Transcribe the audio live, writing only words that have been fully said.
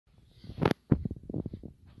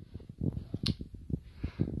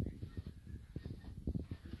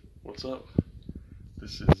what's up?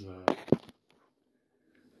 This is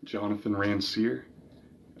Jonathan Rancier.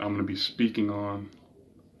 I'm going to be speaking on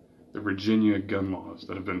the Virginia gun laws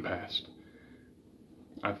that have been passed.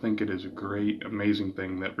 I think it is a great, amazing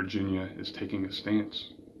thing that Virginia is taking a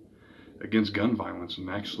stance against gun violence and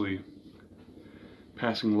actually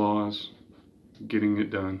passing laws, getting it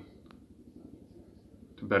done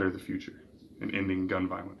to better the future and ending gun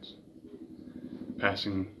violence.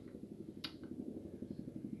 Passing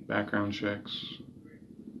background checks,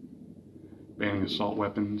 banning assault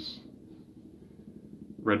weapons,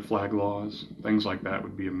 red flag laws, things like that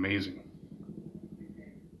would be amazing.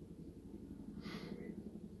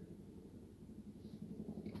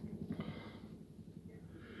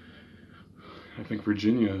 I think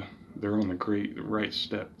Virginia, they're on the right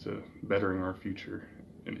step to bettering our future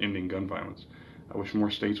and ending gun violence. I wish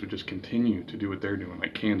more states would just continue to do what they're doing,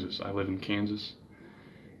 like Kansas. I live in Kansas,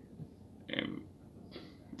 and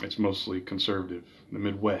it's mostly conservative. The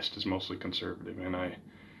Midwest is mostly conservative, and I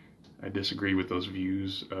disagree with those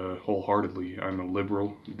views wholeheartedly. I'm a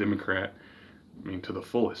liberal Democrat, to the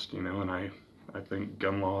fullest, and I think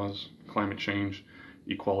gun laws, climate change,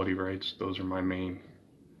 equality rights, those are my main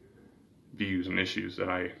views and issues that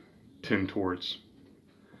I tend towards.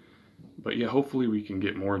 But yeah, hopefully we can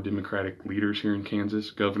get more Democratic leaders here in Kansas,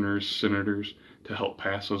 governors, senators, to help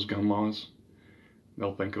pass those gun laws.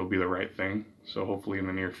 They'll think it'll be the right thing. So hopefully in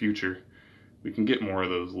the near future, we can get more of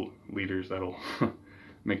those leaders that'll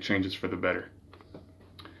make changes for the better.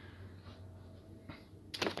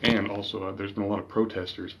 And also, there's been a lot of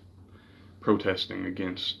protesters protesting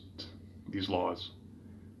against these laws.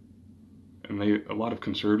 And a lot of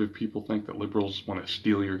conservative people think that liberals want to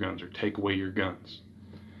steal your guns or take away your guns.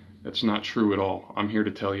 That's not true at all. I'm here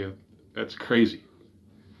to tell you that's crazy.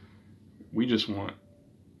 We just want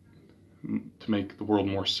to make the world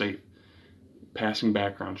more safe. Passing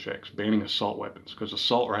background checks, banning assault weapons, because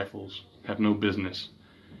assault rifles have no business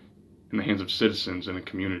in the hands of citizens in a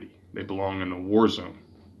community. They belong in a war zone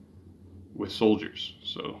with soldiers.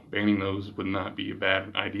 So banning those would not be a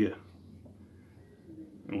bad idea.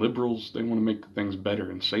 And liberals, they want to make things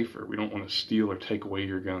better and safer. We don't want to steal or take away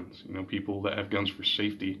your guns. People that have guns for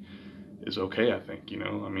safety is okay, I think.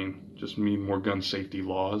 Just need more gun safety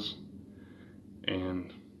laws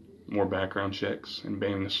and more background checks and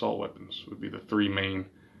banning assault weapons would be the three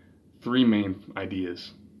main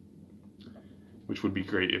ideas, which would be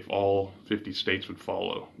great if all 50 states would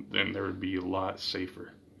follow. Then there would be a lot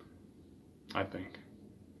safer, I think,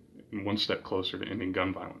 and one step closer to ending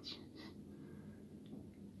gun violence.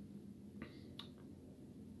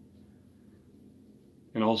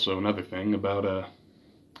 And also another thing about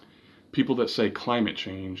people that say climate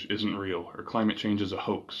change isn't real or climate change is a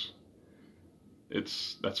hoax.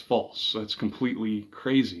 That's false. That's completely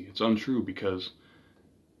crazy. It's untrue because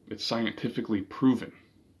it's scientifically proven.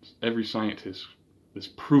 Every scientist has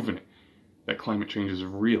proven it, that climate change is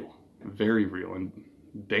real, very real, and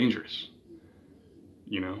dangerous.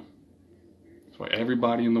 That's why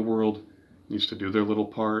everybody in the world needs to do their little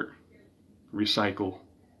part, recycle,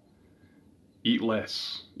 eat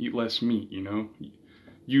less meat,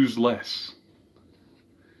 use less,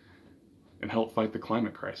 and help fight the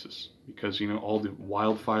climate crisis. Because, all the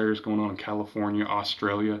wildfires going on in California,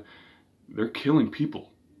 Australia, they're killing people.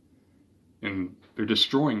 And they're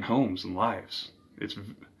destroying homes and lives.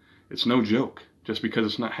 It's no joke. Just because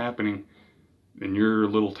it's not happening in your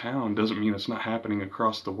little town doesn't mean it's not happening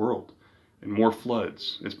across the world. And more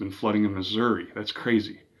floods. It's been flooding in Missouri. That's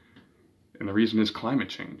crazy. And the reason is climate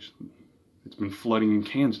change. It's been flooding in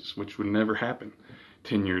Kansas, which would never happen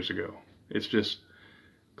 10 years ago. It's just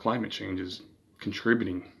climate change is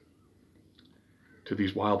contributing to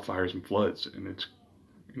these wildfires and floods, and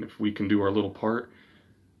if we can do our little part,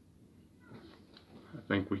 I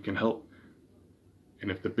think we can help.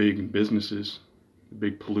 And if the big businesses, the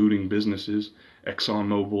big polluting businesses,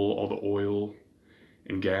 ExxonMobil, all the oil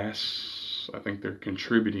and gas, I think they're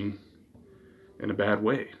contributing in a bad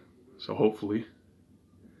way. So hopefully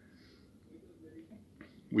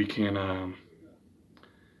we can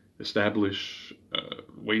establish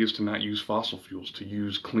ways to not use fossil fuels, to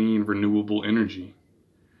use clean, renewable energy.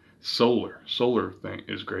 Solar thing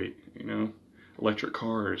is great, electric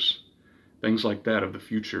cars, things like that of the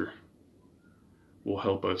future will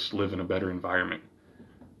help us live in a better environment.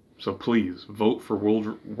 So please vote for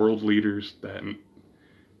world leaders that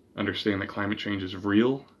understand that climate change is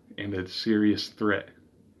real and a serious threat.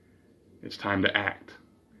 It's time to act.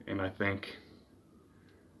 And I think,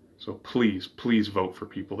 so please vote for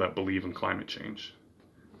people that believe in climate change.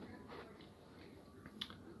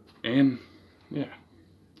 And yeah,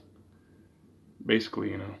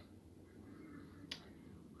 basically,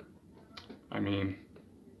 mean,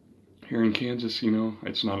 here in Kansas, you know,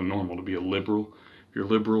 it's not normal to be a liberal. If you're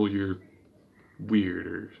liberal, you're weird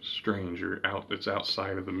or strange or it's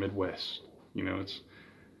outside of the Midwest. You know, it's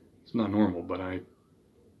not normal, but I'm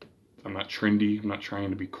not trendy. I'm not trying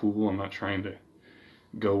to be cool. I'm not trying to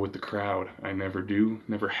go with the crowd. I never do,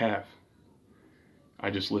 never have. I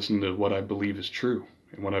just listen to what I believe is true.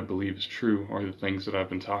 And what I believe is true are the things that I've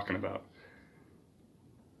been talking about.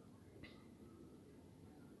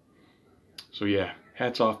 So yeah,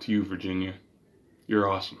 hats off to you, Virginia. You're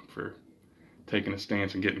awesome for taking a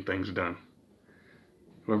stance and getting things done.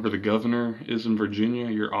 Whoever the governor is in Virginia,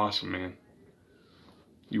 you're awesome, man.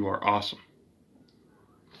 You are awesome.